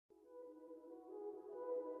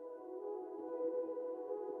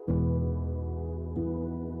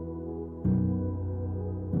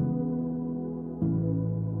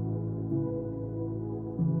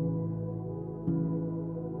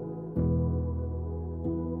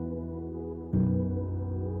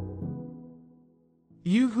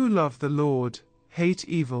You who love the Lord, hate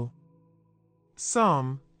evil.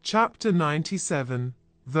 Psalm, chapter 97,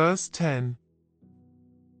 verse 10.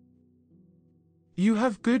 You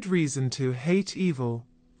have good reason to hate evil,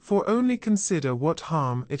 for only consider what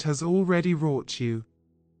harm it has already wrought you.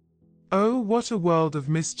 Oh, what a world of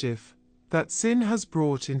mischief that sin has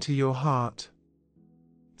brought into your heart.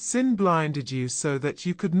 Sin blinded you so that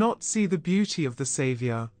you could not see the beauty of the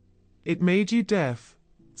Savior. It made you deaf,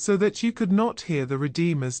 so that you could not hear the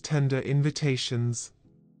Redeemer's tender invitations.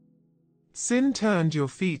 Sin turned your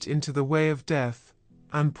feet into the way of death,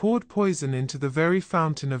 and poured poison into the very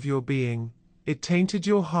fountain of your being. It tainted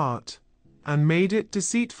your heart, and made it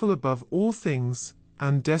deceitful above all things,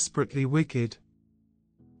 and desperately wicked.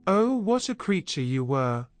 Oh, what a creature you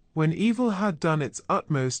were, when evil had done its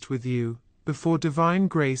utmost with you, before divine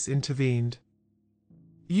grace intervened.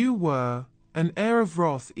 You were an heir of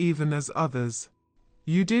wrath even as others.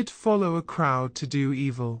 You did follow a crowd to do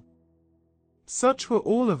evil. Such were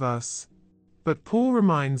all of us. But Paul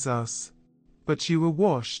reminds us, but you were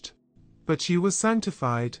washed, but you were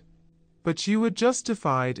sanctified, but you were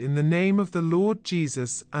justified in the name of the Lord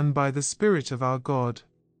Jesus and by the Spirit of our God.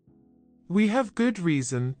 We have good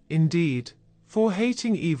reason, indeed, for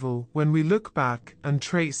hating evil when we look back and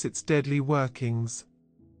trace its deadly workings.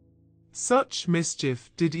 Such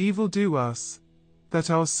mischief did evil do us, that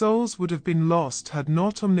our souls would have been lost had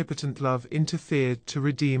not omnipotent love interfered to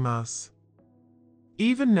redeem us.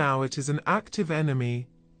 Even now it is an active enemy,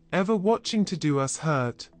 ever watching to do us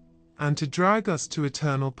hurt, and to drag us to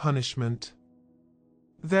eternal punishment.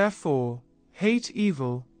 Therefore, hate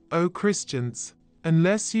evil, O Christians,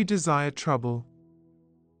 unless you desire trouble.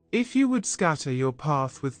 If you would scatter your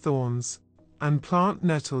path with thorns, and plant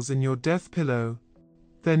nettles in your death pillow,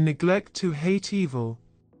 then neglect to hate evil.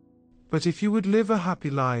 But if you would live a happy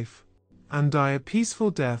life, and die a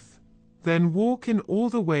peaceful death, then walk in all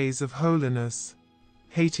the ways of holiness,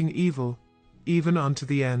 hating evil, even unto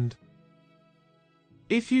the end.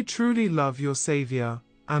 If you truly love your Savior,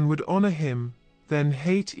 and would honor Him, then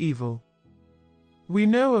hate evil. We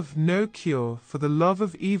know of no cure for the love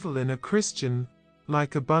of evil in a Christian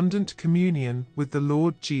like abundant communion with the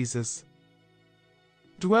Lord Jesus.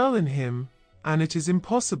 Dwell in Him, and it is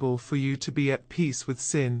impossible for you to be at peace with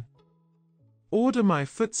sin. Order my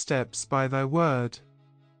footsteps by thy word,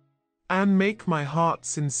 and make my heart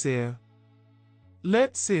sincere.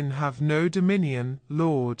 Let sin have no dominion,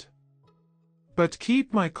 Lord, but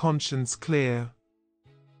keep my conscience clear.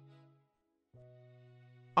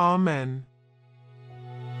 Amen.